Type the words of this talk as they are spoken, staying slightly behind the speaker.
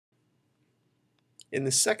In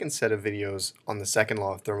the second set of videos on the second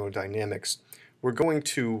law of thermodynamics, we're going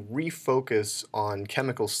to refocus on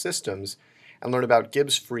chemical systems and learn about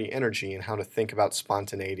Gibbs free energy and how to think about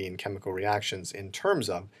spontaneity in chemical reactions in terms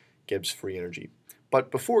of Gibbs free energy.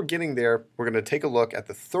 But before getting there, we're going to take a look at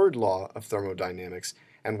the third law of thermodynamics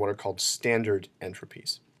and what are called standard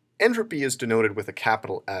entropies. Entropy is denoted with a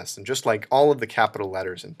capital S, and just like all of the capital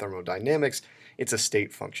letters in thermodynamics, it's a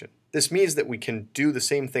state function. This means that we can do the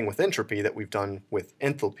same thing with entropy that we've done with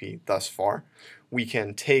enthalpy thus far. We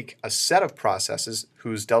can take a set of processes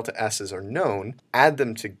whose delta S's are known, add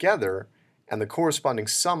them together, and the corresponding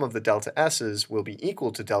sum of the delta S's will be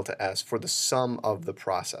equal to delta S for the sum of the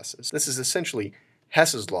processes. This is essentially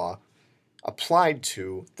Hess's law applied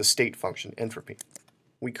to the state function entropy.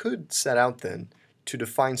 We could set out then to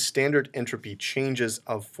define standard entropy changes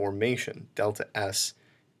of formation, delta S,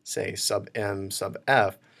 say sub m sub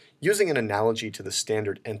f, using an analogy to the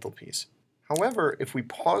standard enthalpies. However, if we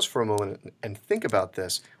pause for a moment and think about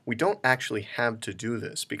this, we don't actually have to do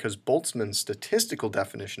this because Boltzmann's statistical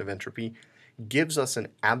definition of entropy gives us an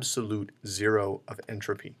absolute zero of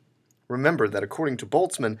entropy. Remember that according to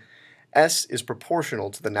Boltzmann, S is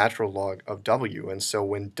proportional to the natural log of W, and so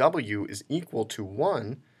when W is equal to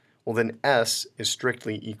 1, well then S is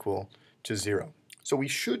strictly equal to 0. So we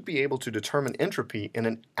should be able to determine entropy in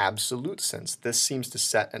an absolute sense. This seems to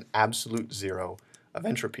set an absolute zero of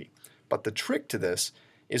entropy. But the trick to this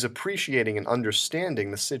is appreciating and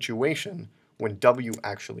understanding the situation when W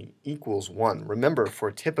actually equals 1. Remember, for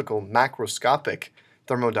a typical macroscopic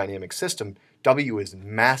thermodynamic system, W is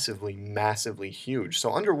massively, massively huge.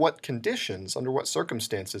 So under what conditions, under what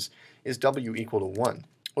circumstances is W equal to 1?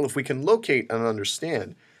 Well, if we can locate and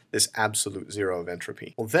understand this absolute zero of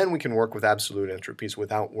entropy, well then we can work with absolute entropies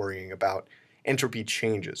without worrying about entropy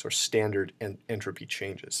changes or standard entropy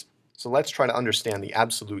changes. So let's try to understand the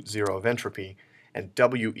absolute zero of entropy and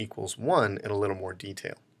W equals 1 in a little more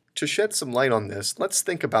detail. To shed some light on this, let's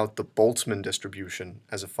think about the Boltzmann distribution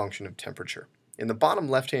as a function of temperature. In the bottom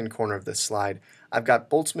left-hand corner of this slide, I've got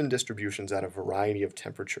Boltzmann distributions at a variety of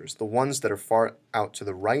temperatures. The ones that are far out to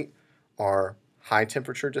the right are high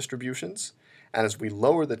temperature distributions, and as we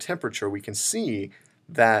lower the temperature, we can see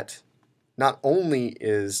that not only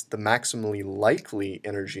is the maximally likely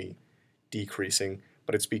energy decreasing,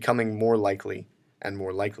 but it's becoming more likely and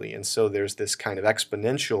more likely. And so there's this kind of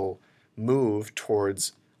exponential move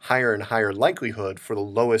towards higher and higher likelihood for the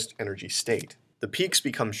lowest energy state. The peaks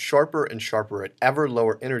become sharper and sharper at ever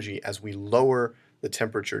lower energy as we lower the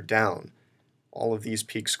temperature down. All of these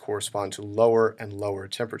peaks correspond to lower and lower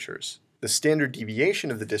temperatures. The standard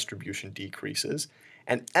deviation of the distribution decreases,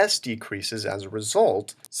 and S decreases as a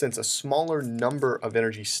result, since a smaller number of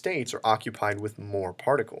energy states are occupied with more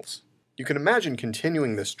particles. You can imagine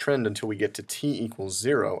continuing this trend until we get to T equals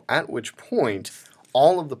 0, at which point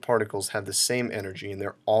all of the particles have the same energy and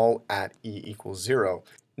they're all at E equals 0.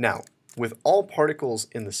 Now, with all particles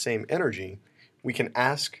in the same energy, we can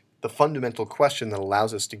ask the fundamental question that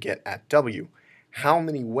allows us to get at W. How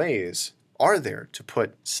many ways are there to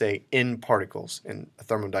put, say, N particles in a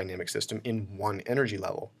thermodynamic system in one energy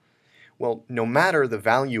level? Well, no matter the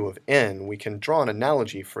value of N, we can draw an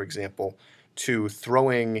analogy, for example, to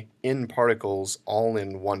throwing N particles all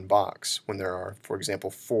in one box when there are, for example,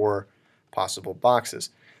 4 possible boxes.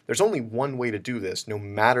 There's only one way to do this, no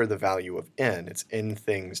matter the value of N. It's N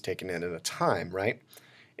things taken in at a time, right?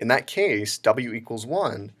 In that case, W equals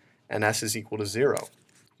 1 and S is equal to 0.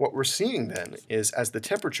 What we're seeing then is as the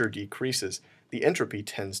temperature decreases, the entropy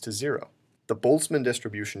tends to 0. The Boltzmann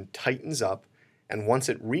distribution tightens up, and once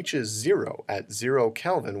it reaches 0 at 0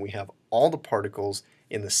 Kelvin, we have all the particles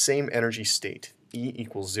in the same energy state, E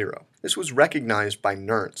equals 0. This was recognized by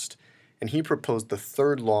Nernst, and he proposed the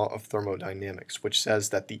third law of thermodynamics, which says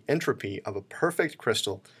that the entropy of a perfect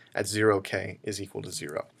crystal at 0 K is equal to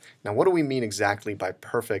 0. Now, what do we mean exactly by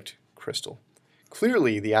perfect crystal?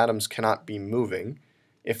 Clearly, the atoms cannot be moving.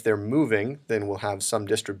 If they're moving, then we'll have some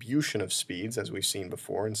distribution of speeds, as we've seen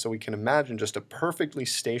before, and so we can imagine just a perfectly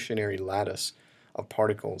stationary lattice of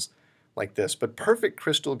particles like this. But perfect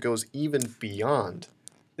crystal goes even beyond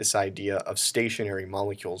this idea of stationary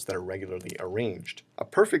molecules that are regularly arranged. A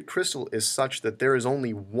perfect crystal is such that there is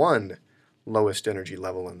only one lowest energy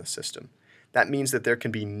level in the system. That means that there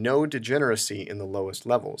can be no degeneracy in the lowest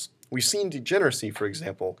levels. We've seen degeneracy, for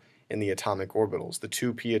example, in the atomic orbitals. The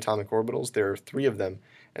 2p atomic orbitals, there are 3 of them,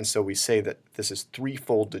 and so we say that this is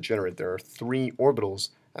threefold degenerate. There are 3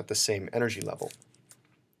 orbitals at the same energy level.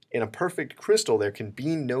 In a perfect crystal, there can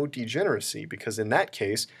be no degeneracy because in that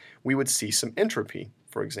case, we would see some entropy,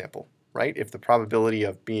 for example, right? If the probability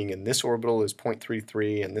of being in this orbital is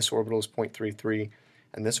 0.33 and this orbital is 0.33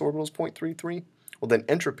 and this orbital is 0.33, well then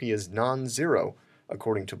entropy is non-zero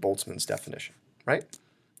according to Boltzmann's definition, right?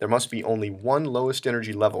 There must be only one lowest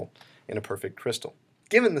energy level in a perfect crystal.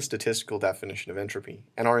 Given the statistical definition of entropy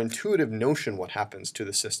and our intuitive notion what happens to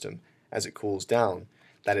the system as it cools down,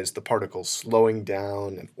 that is, the particles slowing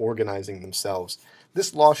down and organizing themselves,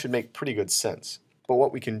 this law should make pretty good sense. But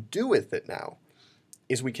what we can do with it now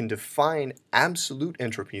is we can define absolute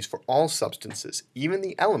entropies for all substances, even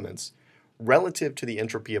the elements, relative to the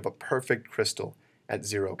entropy of a perfect crystal at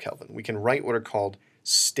 0 Kelvin. We can write what are called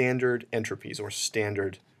standard entropies or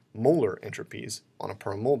standard molar entropies on a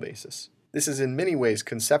per mole basis. This is in many ways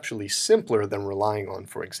conceptually simpler than relying on,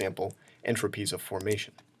 for example, entropies of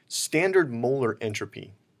formation. Standard molar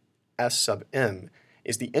entropy, S sub m,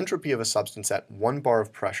 is the entropy of a substance at 1 bar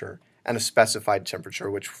of pressure and a specified temperature,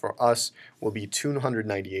 which for us will be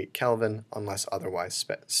 298 Kelvin unless otherwise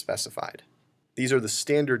specified. These are the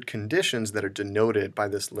standard conditions that are denoted by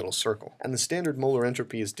this little circle. And the standard molar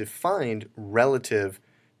entropy is defined relative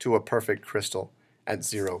to a perfect crystal at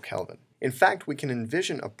 0 Kelvin. In fact, we can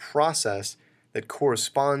envision a process that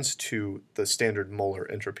corresponds to the standard molar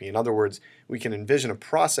entropy. In other words, we can envision a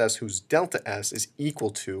process whose delta S is equal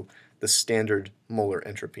to the standard molar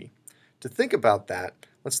entropy. To think about that,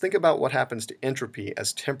 let's think about what happens to entropy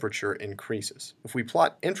as temperature increases. If we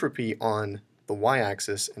plot entropy on the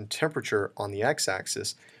y-axis and temperature on the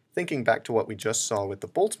x-axis, thinking back to what we just saw with the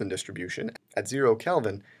Boltzmann distribution, at 0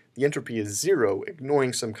 Kelvin, the entropy is 0,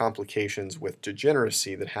 ignoring some complications with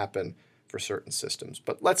degeneracy that happen for certain systems.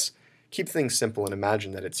 But let's keep things simple and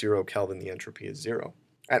imagine that at 0 Kelvin the entropy is 0.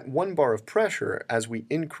 At 1 bar of pressure, as we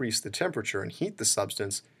increase the temperature and heat the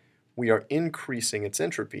substance, we are increasing its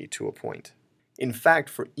entropy to a point. In fact,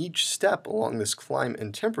 for each step along this climb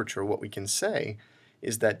in temperature, what we can say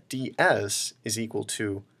is that ds is equal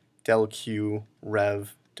to del Q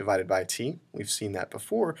rev divided by T. We've seen that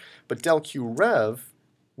before, but del Q rev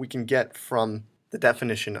we can get from the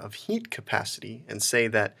definition of heat capacity and say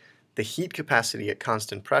that the heat capacity at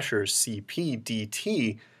constant pressure, Cp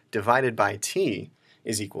dt divided by T,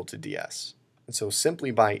 is equal to ds. And so simply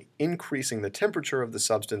by increasing the temperature of the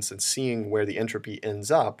substance and seeing where the entropy ends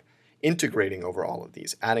up, integrating over all of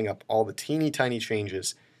these, adding up all the teeny tiny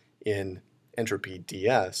changes in entropy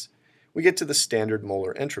ds, we get to the standard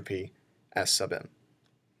molar entropy S sub m.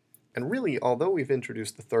 And really, although we've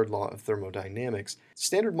introduced the third law of thermodynamics,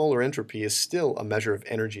 standard molar entropy is still a measure of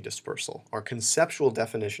energy dispersal. Our conceptual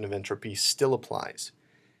definition of entropy still applies.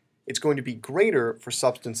 It's going to be greater for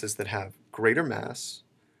substances that have greater mass,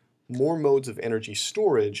 more modes of energy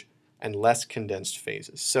storage, and less condensed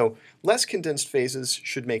phases. So less condensed phases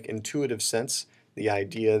should make intuitive sense. The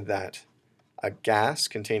idea that a gas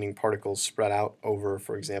containing particles spread out over,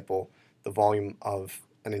 for example, the volume of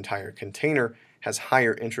an entire container has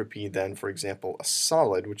higher entropy than, for example, a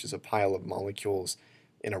solid, which is a pile of molecules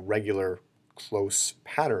in a regular, close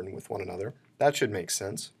pattern with one another. That should make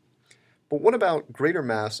sense. But what about greater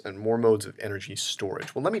mass and more modes of energy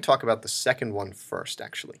storage? Well, let me talk about the second one first,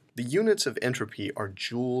 actually. The units of entropy are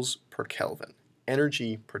joules per Kelvin,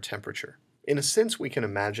 energy per temperature. In a sense, we can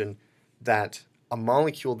imagine that a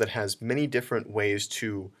molecule that has many different ways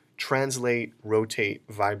to translate, rotate,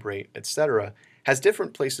 vibrate, etc., has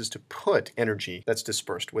different places to put energy that's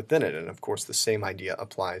dispersed within it. And of course, the same idea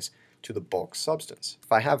applies to the bulk substance.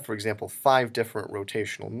 If I have, for example, 5 different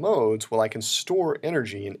rotational modes, well, I can store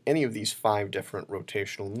energy in any of these 5 different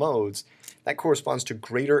rotational modes. That corresponds to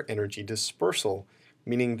greater energy dispersal,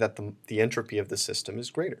 meaning that the entropy of the system is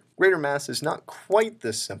greater. Greater mass is not quite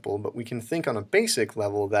this simple, but we can think on a basic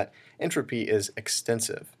level that entropy is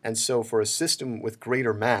extensive. And so for a system with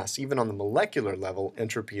greater mass, even on the molecular level,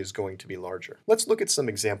 entropy is going to be larger. Let's look at some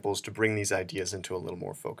examples to bring these ideas into a little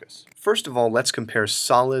more focus. First of all, let's compare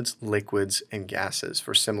solids, liquids, and gases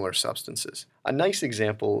for similar substances. A nice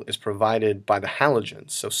example is provided by the halogens.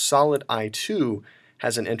 So solid I2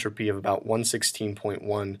 has an entropy of about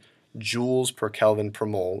 116.1 joules per Kelvin per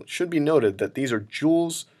mole. It should be noted that these are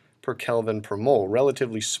joules per Kelvin per mole,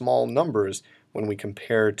 relatively small numbers when we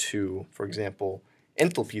compare to, for example,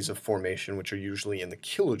 enthalpies of formation, which are usually in the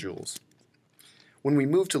kilojoules. When we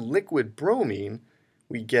move to liquid bromine,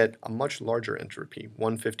 we get a much larger entropy,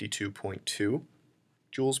 152.2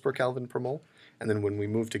 joules per Kelvin per mole. And then when we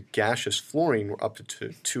move to gaseous fluorine, we're up to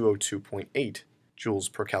 202.8 joules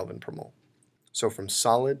per Kelvin per mole. So from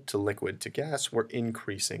solid to liquid to gas, we're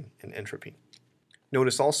increasing in entropy.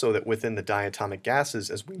 Notice also that within the diatomic gases,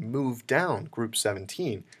 as we move down group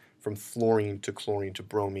 17, from fluorine to chlorine to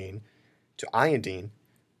bromine to iodine,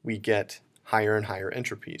 we get higher and higher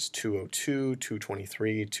entropies, 202,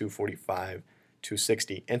 223, 245,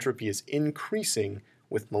 260. Entropy is increasing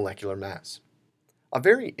with molecular mass. A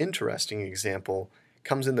very interesting example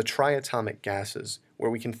comes in the triatomic gases, where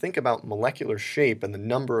we can think about molecular shape and the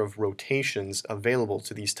number of rotations available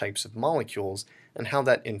to these types of molecules and how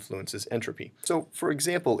that influences entropy. So, for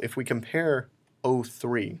example, if we compare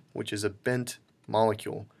O3, which is a bent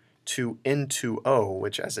molecule, to N2O,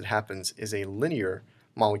 which as it happens is a linear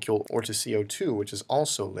molecule, or to CO2, which is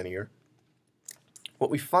also linear, what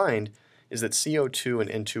we find is that CO2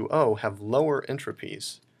 and N2O have lower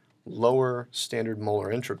entropies, lower standard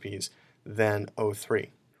molar entropies than O3.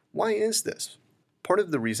 Why is this? Part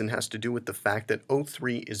of the reason has to do with the fact that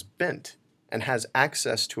O3 is bent and has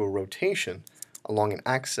access to a rotation along an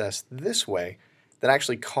axis this way that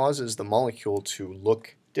actually causes the molecule to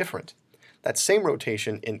look different. That same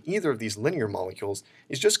rotation in either of these linear molecules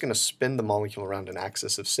is just going to spin the molecule around an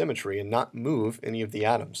axis of symmetry and not move any of the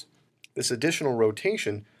atoms. This additional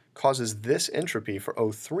rotation causes this entropy for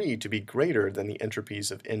O3 to be greater than the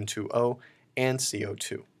entropies of N2O and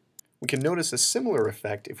CO2. We can notice a similar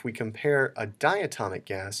effect if we compare a diatomic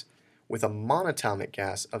gas with a monatomic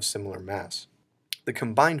gas of similar mass. The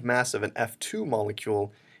combined mass of an F2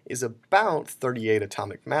 molecule is about 38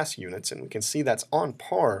 atomic mass units, and we can see that's on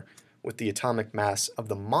par with the atomic mass of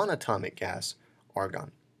the monatomic gas,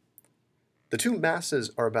 argon. The two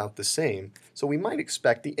masses are about the same, so we might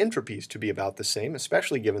expect the entropies to be about the same,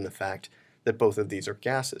 especially given the fact that both of these are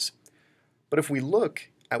gases. But if we look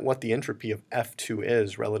at what the entropy of F2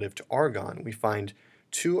 is relative to argon, we find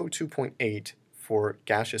 202.8 for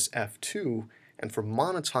gaseous F2, and for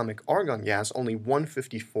monatomic argon gas, only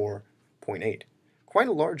 154.8. Quite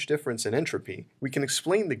a large difference in entropy. We can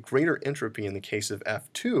explain the greater entropy in the case of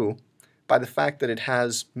F2 by the fact that it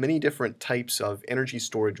has many different types of energy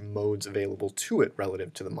storage modes available to it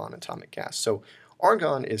relative to the monatomic gas. So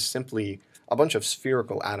argon is simply a bunch of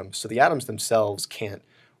spherical atoms, so the atoms themselves can't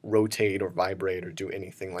rotate or vibrate or do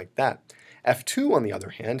anything like that. F2, on the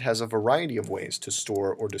other hand, has a variety of ways to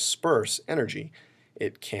store or disperse energy.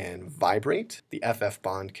 It can vibrate, the FF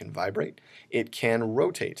bond can vibrate. It can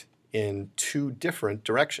rotate in two different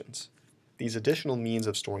directions. These additional means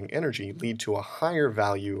of storing energy lead to a higher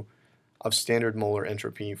value of standard molar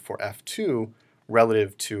entropy for F2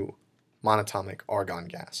 relative to monatomic argon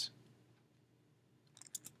gas.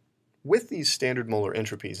 With these standard molar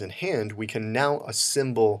entropies in hand, we can now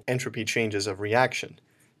assemble entropy changes of reaction,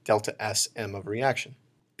 delta SM of reaction.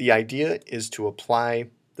 The idea is to apply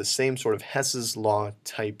the same sort of Hess's law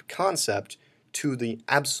type concept to the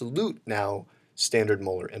absolute now standard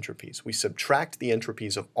molar entropies. We subtract the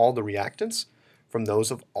entropies of all the reactants from those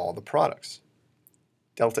of all the products.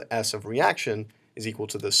 Delta S of reaction is equal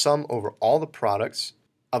to the sum over all the products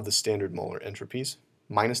of the standard molar entropies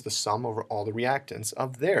minus the sum over all the reactants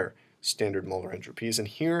of their standard molar entropies. And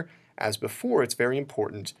here, as before, it's very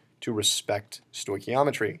important to respect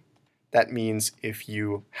stoichiometry. That means if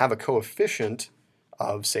you have a coefficient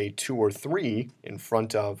of, say, 2 or 3 in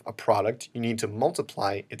front of a product, you need to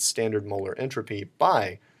multiply its standard molar entropy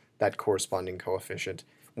by that corresponding coefficient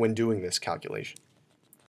when doing this calculation.